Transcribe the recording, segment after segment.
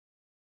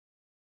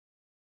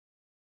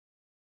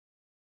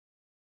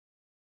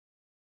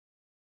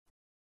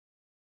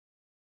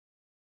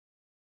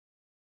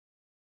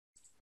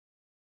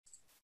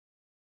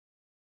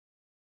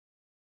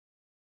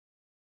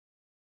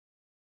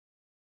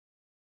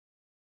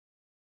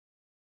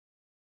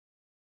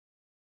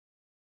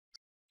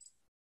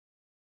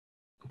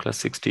class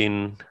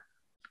 16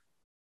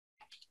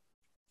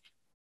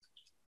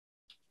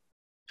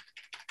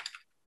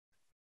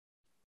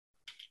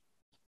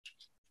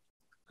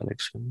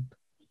 collection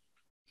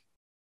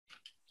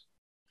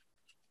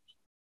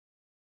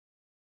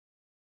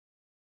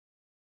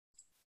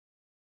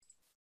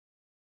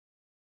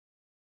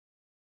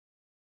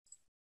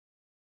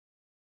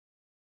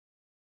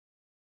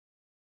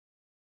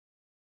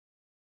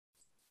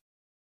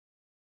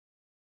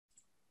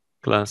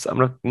class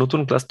আমরা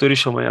নতুন class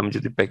তৈরির সময় আমি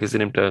যদি প্যাকেজ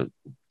নেমটা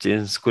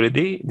চেঞ্জ করে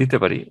দিতে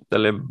পারি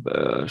তাহলে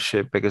সে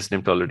প্যাকেজ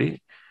নেমটা অলরেডি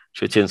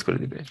সে চেঞ্জ করে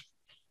দিবে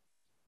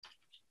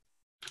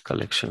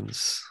কালেকশনস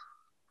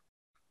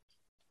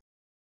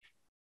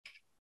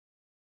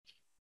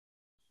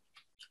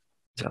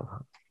জাভা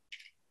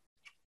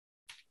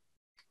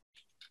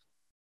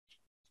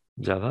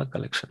জাভা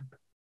কালেকশন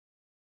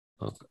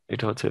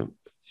এটা হচ্ছে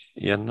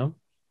ইয়ার নাম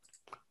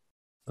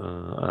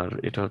আর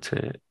এটা হচ্ছে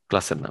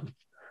ক্লাসের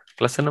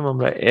নাম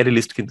আমরা অ্যারে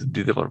লিস্ট কিন্তু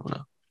দিতে পারবো না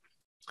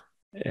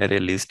অ্যারে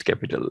লিস্ট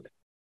ক্যাপিটাল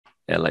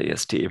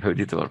LIST এভাবে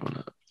দিতে পারবো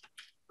না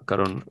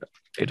কারণ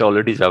এটা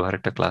অলরেডি জাভার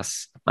একটা ক্লাস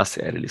আছে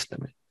অ্যারে লিস্ট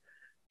নামে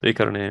তো এই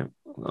কারণে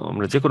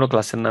আমরা যে কোনো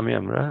ক্লাসের নামে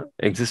আমরা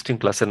এক্সিস্টিং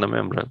ক্লাসের নামে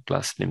আমরা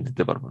ক্লাস নেম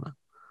দিতে পারবো না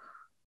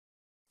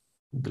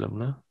দিলাম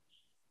না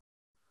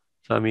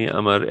আমি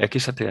আমার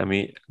একই সাথে আমি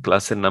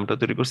ক্লাসের নামটা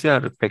তৈরি করছি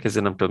আর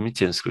প্যাকেজের নামটা আমি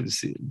চেঞ্জ করে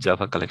দিচ্ছি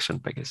জাভা কালেকশন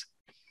প্যাকেজ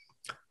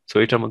সো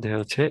এটার মধ্যে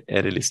হচ্ছে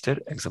অ্যারে লিস্টের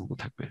এক্সাম্পল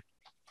থাকবে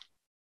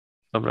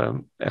আমরা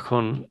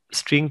এখন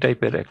স্ট্রিং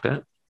টাইপের একটা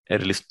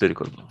অ্যারে লিস্ট তৈরি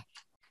করব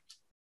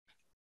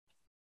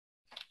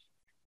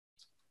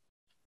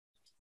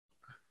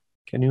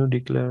can you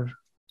declare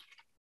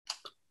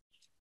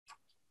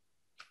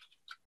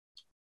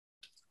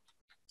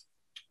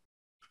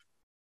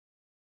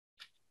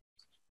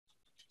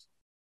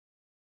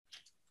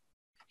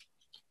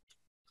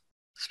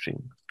string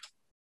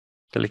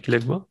তাহলে কি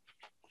লিখবো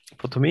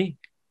প্রথমেই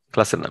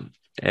ক্লাসের নাম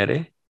অ্যারে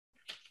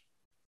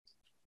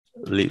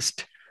লিস্ট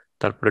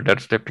তারপরে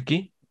ডাটা টাইপটা কি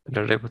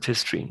ডাটা টাইপ হচ্ছে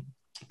স্ট্রিং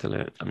তাহলে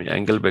আমি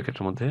অ্যাঙ্গেল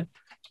ব্র্যাকেটের মধ্যে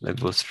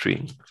লিখবো স্ট্রিং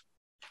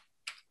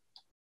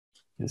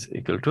is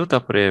equal to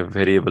তারপরে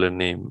ভেরিয়েবলের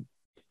name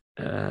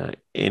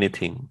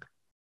anything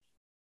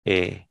a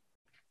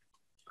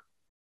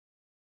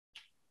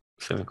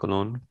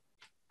semicolon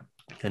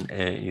and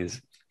a is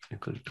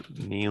equal to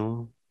new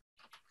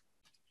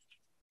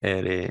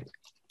array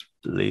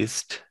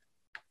list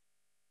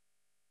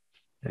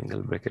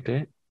angle ব্র্যাকেটে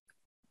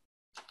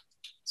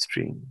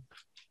স্ট্রিং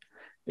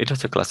এটা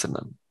হচ্ছে ক্লাসের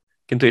নাম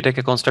কিন্তু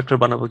এটাকে কনস্ট্রাক্টর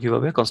বানাবো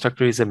কিভাবে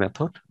কনস্ট্রাক্টর ইজ এ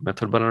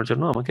মেথড বানানোর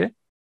জন্য আমাকে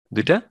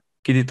দুইটা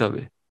কি দিতে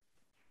হবে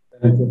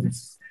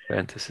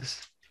প্যারেনথেসিস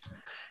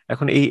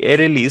এখন এই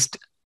অ্যারে লিস্ট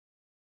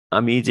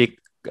আমি যে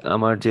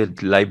আমার যে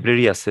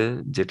লাইব্রেরি আছে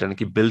যেটা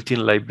নাকি বিল্ট ইন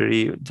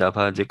লাইব্রেরি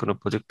জাভা যে কোনো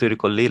প্রজেক্ট তৈরি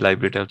করলেই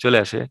লাইব্রেরিটা চলে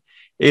আসে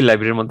এই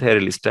লাইব্রেরির মধ্যে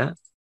অ্যারে লিস্টটা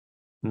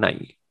নাই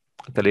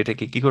তাহলে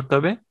এটাকে কি করতে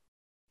হবে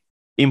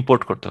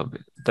ইম্পোর্ট করতে হবে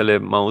তাহলে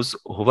মাউস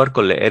হোভার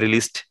করলে অ্যারে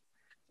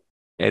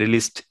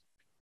লিস্ট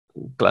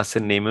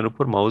ক্লাসের নেমের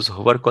উপর মাউস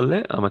হোভার করলে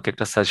আমাকে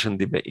একটা সাজেশন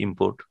দিবে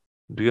import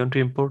do you want to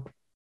import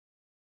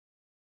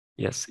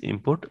yes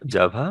import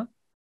Java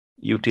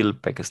util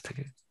package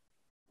থেকে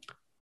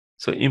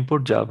so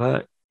import Java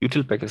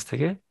util package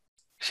থেকে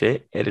সে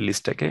অ্যারে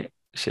লিস্টটাকে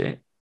সে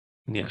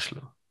নিয়ে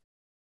আসলো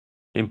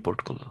ইম্পোর্ট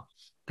করলো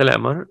তাহলে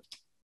আমার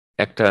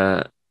একটা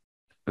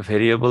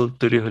ভেরিয়েবল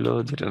তৈরি হলো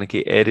যেটা নাকি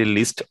array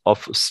list of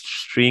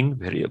string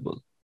variable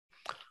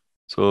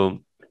so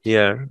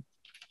here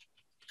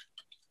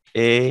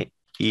a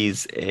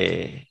is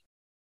a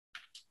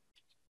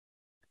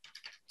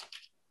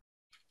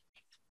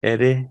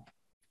array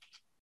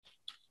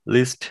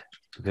list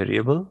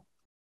variable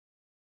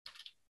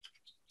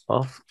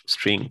of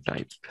string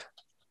type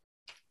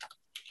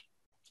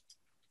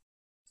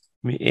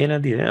আমি a না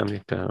দিয়ে আমি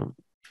একটা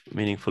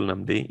মিনিংফুল নাম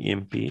দিই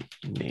emp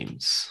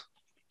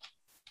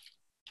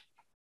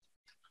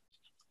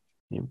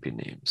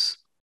names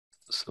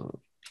so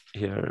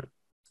here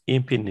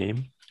emp name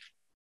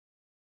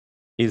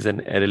is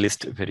an array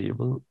list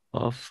variable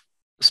of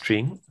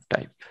string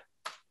type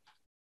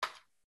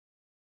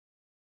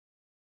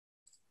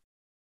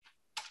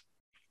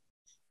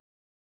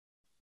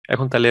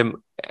এখন তাহলে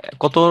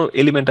কত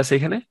এলিমেন্ট আছে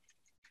এখানে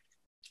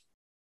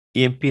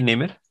emp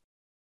নেমের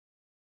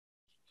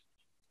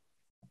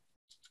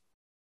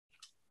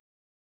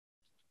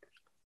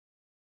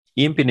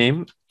emp name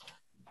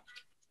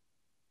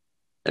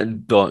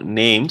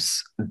names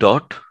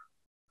dot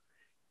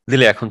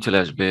দিলে এখন চলে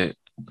আসবে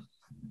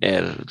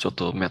এর যত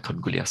মেথড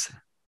গুলি আছে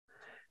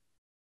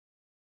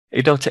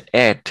এটা হচ্ছে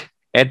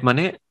অ্যাড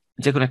মানে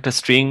যে কোনো একটা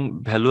স্ট্রিং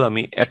ভ্যালু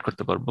আমি অ্যাড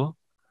করতে পারবো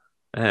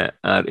হ্যাঁ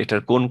আর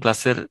এটার কোন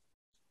ক্লাসের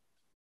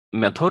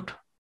মেথড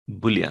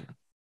বুলিয়ান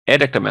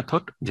অ্যাড একটা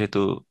মেথড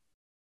যেহেতু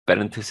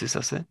প্যারেনথেসিস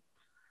আছে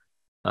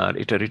আর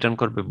এটা রিটার্ন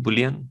করবে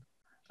বুলিয়ান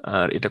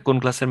আর এটা কোন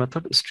ক্লাসের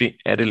মেথড স্ট্রিং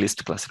অ্যারে লিস্ট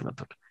ক্লাসের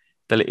মেথড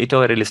তাহলে এটাও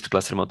অ্যারে লিস্ট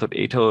ক্লাসের মেথড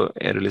এটাও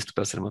অ্যারে লিস্ট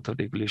ক্লাসের মেথড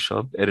এগুলি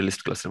সব অ্যারে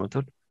লিস্ট ক্লাসের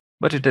মেথড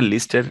বাট এটা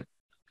লিস্টের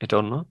এটা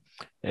অন্য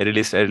অ্যারে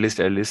লিস্ট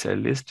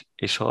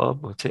এই সব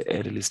হচ্ছে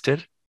অ্যারে লিস্টের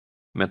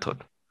মেথড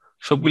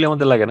সবগুলি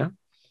আমাদের লাগে না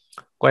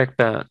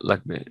কয়েকটা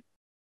লাগবে,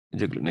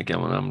 যেগুলো নাকি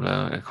আমরা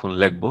এখন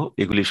লিখবো,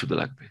 এগুলি শুধু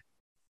লাগবে।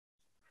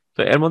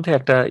 তো এর মধ্যে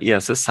একটা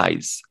আছে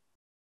সাইজ।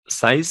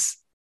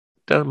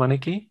 সাইজটার মানে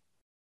কি?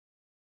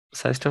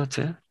 সাইজটা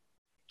হচ্ছে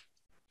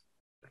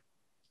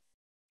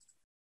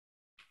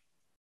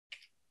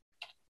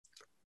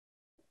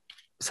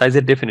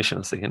সাইজের ডেফিনিশন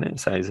আছে এখানে।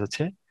 সাইজ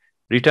হচ্ছে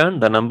return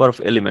the number of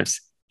elements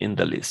in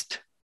the list.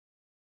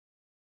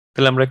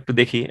 তাহলে আমরা একটু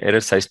দেখি এর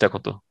সাইজটা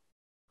কত।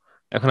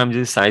 এখন আমি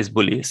যদি সাইজ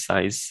বলি,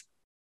 সাইজ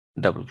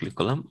ডাবল ক্লিক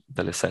করলাম,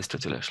 তাহলে সাইজটা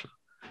চলে আসলো।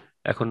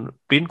 এখন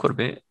প্রিন্ট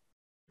করবে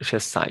সে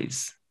সাইজ।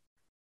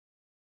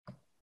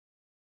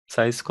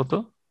 সাইজ কত?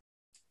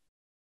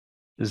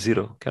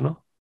 0। কেন?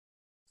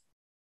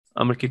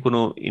 আমরা কি কোনো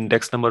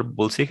ইন্ডেক্স নাম্বার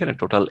বলছি এখানে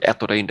টোটাল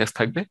এতটা ইন্ডেক্স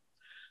থাকবে?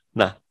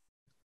 না,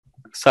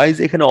 সাইজ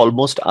এখানে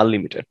অলমোস্ট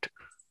আনলিমিটেড,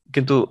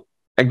 কিন্তু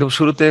একদম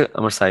শুরুতে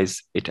আমার সাইজ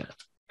এটা।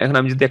 এখন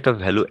আমি যদি একটা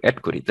ভ্যালু অ্যাড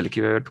করি, তাহলে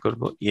কিভাবে অ্যাড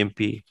করবো?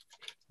 EMP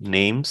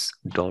names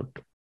dot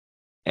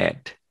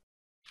add,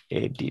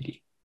 ADD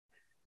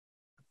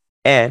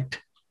add.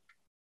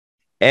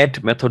 Add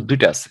method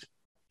দুইটা আছে।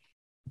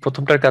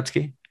 প্রথমটার কাজ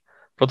কি?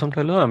 প্রথমটা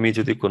হলো আমি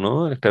যদি কোনো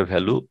একটা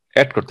ভ্যালু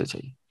অ্যাড করতে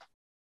চাই,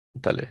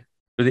 তাহলে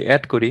যদি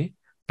অ্যাড করি,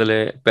 তাহলে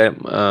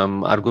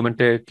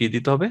আর্গুমেন্টে কি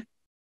দিতে হবে?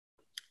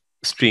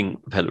 স্ট্রিং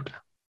ভ্যালুটা।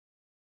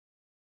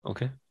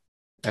 ওকে,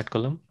 অ্যাড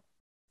করলাম,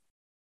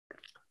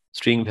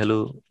 স্ট্রিং ভ্যালু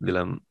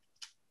দিলাম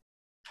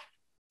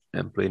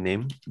এমপ্লয়ি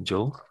নেম জো,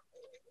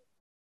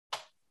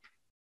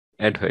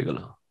 অ্যাড হয়ে গেল।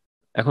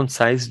 এখন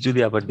সাইজ যদি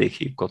আবার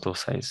দেখি কত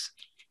সাইজ,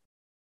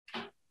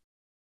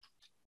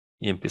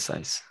 ইএমপি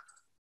সাইজ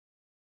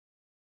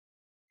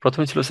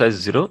প্রথমে ছিল সাইজ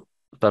 0,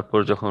 তারপর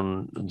যখন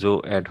জো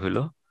অ্যাড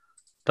হইলো,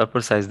 তারপর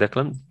সাইজ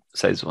দেখলাম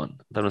সাইজ 1।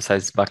 তারপর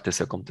সাইজ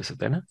বাড়তেছে কমতেছে,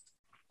 তাই না?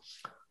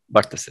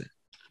 বাড়তেছে,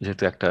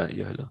 যেহেতু একটা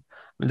ইয়ে হলো।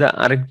 যদি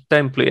আরেকটা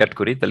এমপ্লয়ি অ্যাড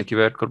করি, তাহলে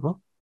কিভাবে অ্যাড করবো?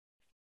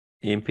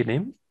 ইএমপি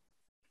নেম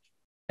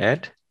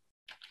অ্যাড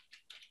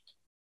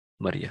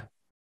মারিয়া,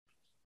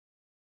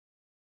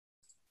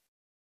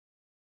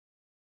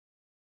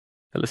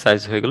 তাহলে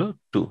সাইজ হয়ে গেল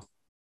 2।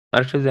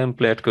 আরেকটা যদি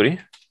এমপ্লয়ি অ্যাড করি,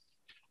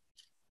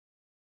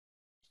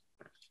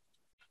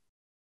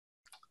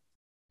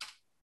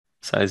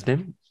 সাইজ নেম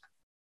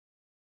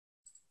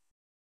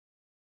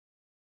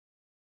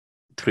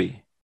 3।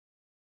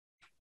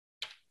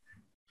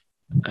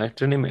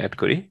 আরেকটা নেম অ্যাড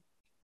করি,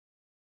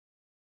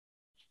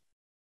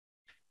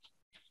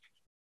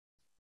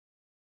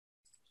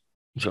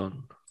 জন,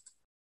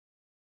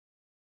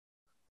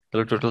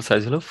 তাহলে টোটাল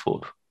সাইজ হলো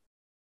 4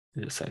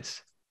 সাইজ।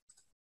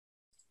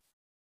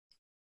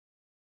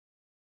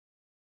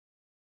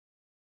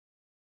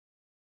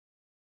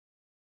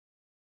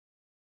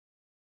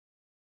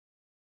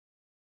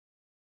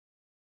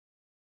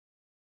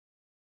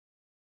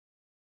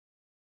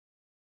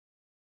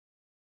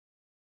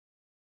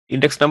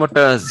 ইন্ডেক্স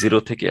নাম্বারটা 0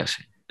 থেকে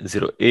আসে।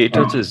 0, এটা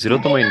হচ্ছে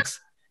 0তম ইন্ডেক্স,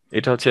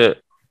 এটা হচ্ছে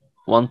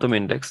 1তম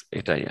ইন্ডেক্স,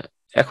 এটাই।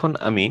 এখন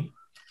আমি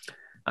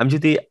আমি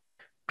যদি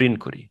প্রিন্ট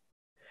করি,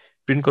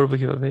 প্রিন্ট করবো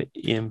কিভাবে?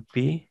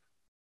 EMP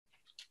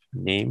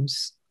names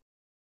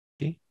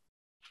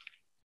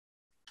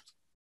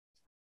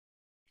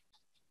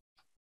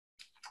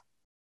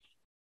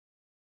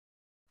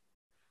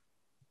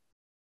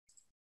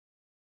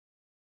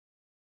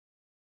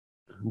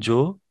Joe,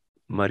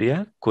 Maria,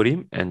 Karim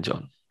and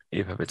জন,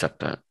 এইভাবে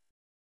 4টা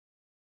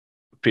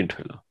প্রিন্ট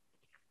হলো,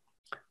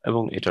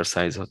 এবং এটার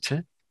সাইজ হচ্ছে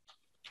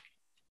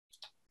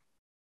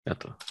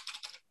এত।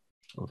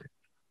 ওকে,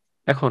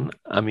 এখন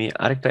আমি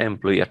আরেকটা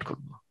এমপ্লয়ি অ্যাড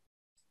করব,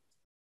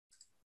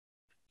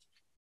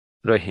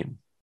 রহিম।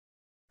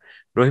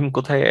 রহিম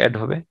কোথায় অ্যাড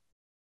হবে?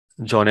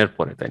 জনের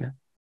পরে, তাই না?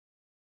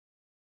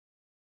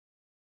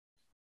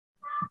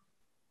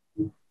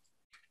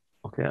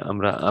 ওকে,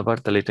 আমরা আবার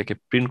তাহলে এটাকে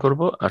প্রিন্ট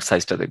করব আর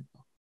সাইজটা দেখব।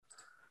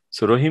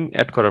 সো রহিম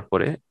অ্যাড করার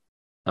পরে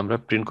আমরা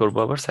প্রিন্ট করব,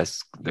 আবার সাইজ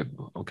দেখব।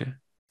 ওকে,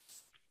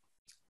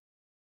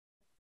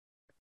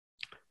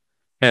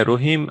 হ্যাঁ,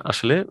 রহিম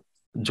আসলে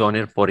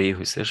জনের পরেই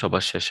হয়েছে,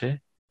 সবার শেষে।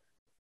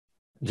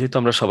 যেহেতু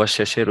আমরা সবার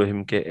শেষে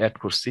রহিমকে অ্যাড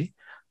করছি,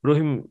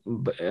 রহিম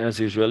অ্যাজ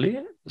ইউজুয়ালি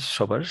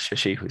সবার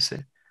শেষেই হয়েছে।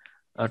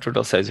 আর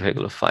টোটাল সাইজ হয়ে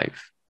গেল 5।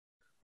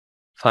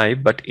 5,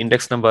 বাট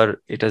ইন্ডেক্স নাম্বার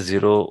এটা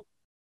 0,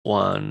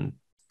 1,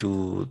 2,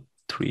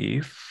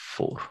 3,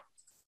 4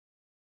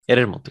 এর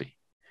মতোই।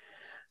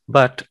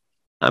 বাট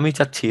আমি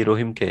চাচ্ছি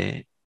রহিমকে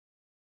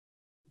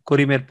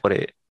করিমের পরে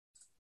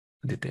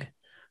দিতে।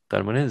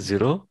 তার মানে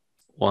 0,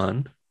 1,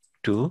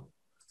 2,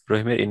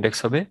 রহিমের ইন্ডেক্স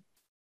হবে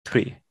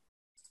 3।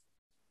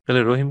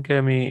 তাহলে রহিমকে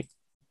আমি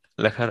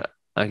লেখার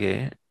আগে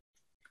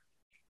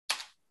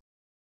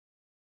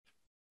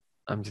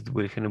আমি যদি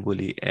বলি, এখানে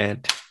বলি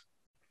অ্যাড,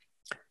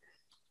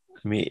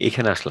 আমি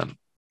এখানে আসলাম,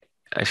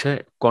 এসে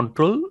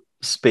কন্ট্রোল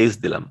স্পেস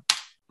দিলাম,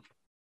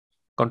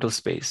 কন্ট্রোল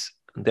স্পেস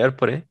দেওয়ার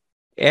পরে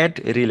অ্যাড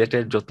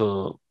রিলেটেড যত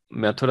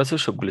মেথড আছে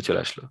সবগুলো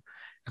চলে আসলো।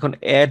 এখন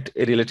অ্যাড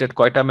রিলেটেড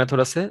কয়টা মেথড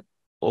আছে?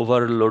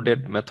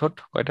 ওভারলোডেড মেথড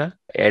কয়টা?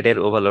 অ্যাড এর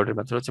ওভারলোডেড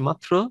মেথড হচ্ছে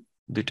মাত্র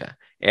 2টা,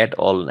 অ্যাড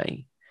অল নাই।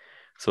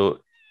 সো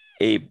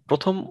এই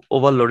প্রথম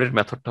ওভারলোডের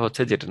মেথডটা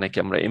হচ্ছে যেটা নাকি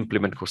আমরা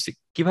ইমপ্লিমেন্ট করছি।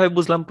 কিভাবে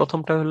বুঝলাম?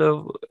 প্রথমটা হলো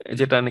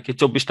যেটা নাকি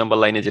 24 নম্বর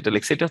লাইনে যেটা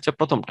লিখছে, এটা হচ্ছে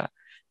প্রথমটা।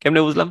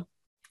 কেমনে বুঝলাম?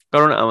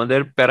 কারণ আমাদের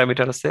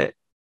প্যারামিটার আছে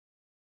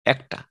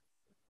একটা,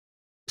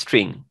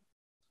 স্ট্রিং।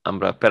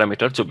 আমরা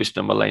প্যারামিটার 24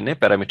 নম্বর লাইনে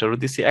প্যারামিটারও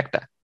দিছি একটা,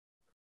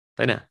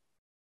 তাই না?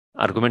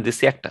 আর্গুমেন্ট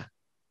দিছি একটা,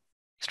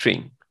 স্ট্রিং।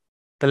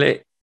 তাহলে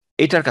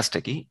এটার কাজটা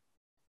কি?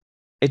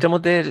 এটার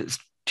মধ্যে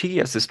ঠিকই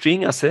আছে, স্ট্রিং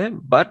আছে,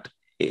 বাট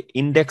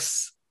ইন্ডেক্স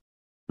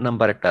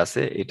নাম্বার একটা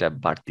আছে, এটা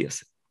বাড়তি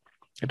আছে।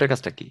 এটার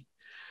কাজটা কি?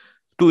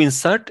 টু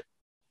ইনসার্ট,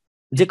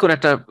 যে কোনো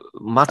একটা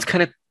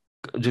মাঝখানে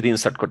যদি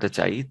ইনসার্ট করতে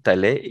চাই,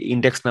 তাহলে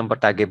ইন্ডেক্স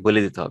নাম্বারটা আগে বলে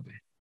দিতে হবে।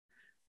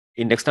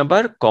 ইন্ডেক্স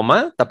নাম্বার কমা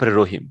তারপরে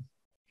রহিম।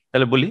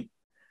 তাহলে বলি,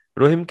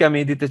 রহিমকে আমি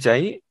দিতে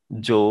চাই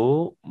জো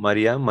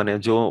মারিয়াম, মানে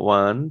জো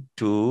 1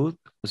 2,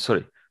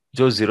 সরি,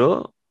 জো 0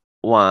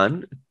 1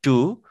 2,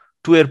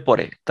 2 এর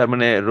পরে, তার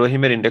মানে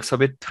রহিমের ইন্ডেক্স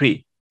হবে 3।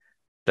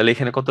 তাহলে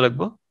এখানে কত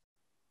লাগবো?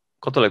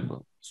 কত লাগবো?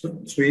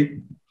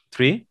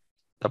 3,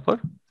 তারপর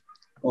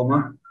কমা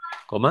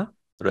কমা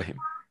রহিম।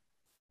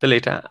 তাহলে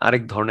এটা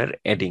আরেক ধরনের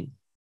অ্যাডিং।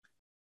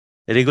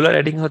 রেগুলার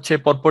অ্যাডিং হচ্ছে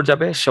পরপর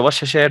যাবে, সবার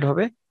শেষে অ্যাড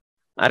হবে।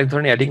 আরেক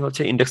ধরনের অ্যাডিং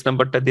হচ্ছে ইন্ডেক্স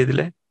নাম্বারটা দিয়ে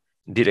দিলে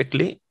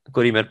ডিরেক্টলি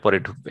করিমের পরে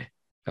ঢুকবে।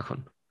 এখন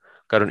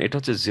কারণ এটা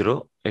হচ্ছে 0,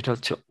 এটা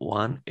হচ্ছে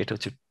 1, এটা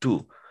হচ্ছে 2,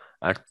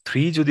 আর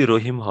 3 যদি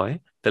রহিম হয়,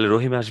 তাহলে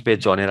রহিম আসবে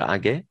জনের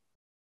আগে,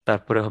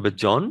 তারপরে হবে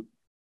জন,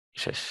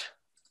 শেষ।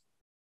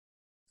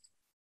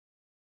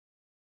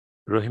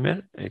 রহিমের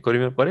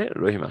করিমের পরে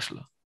রহিম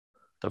আসলো,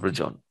 তারপরে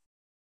জন।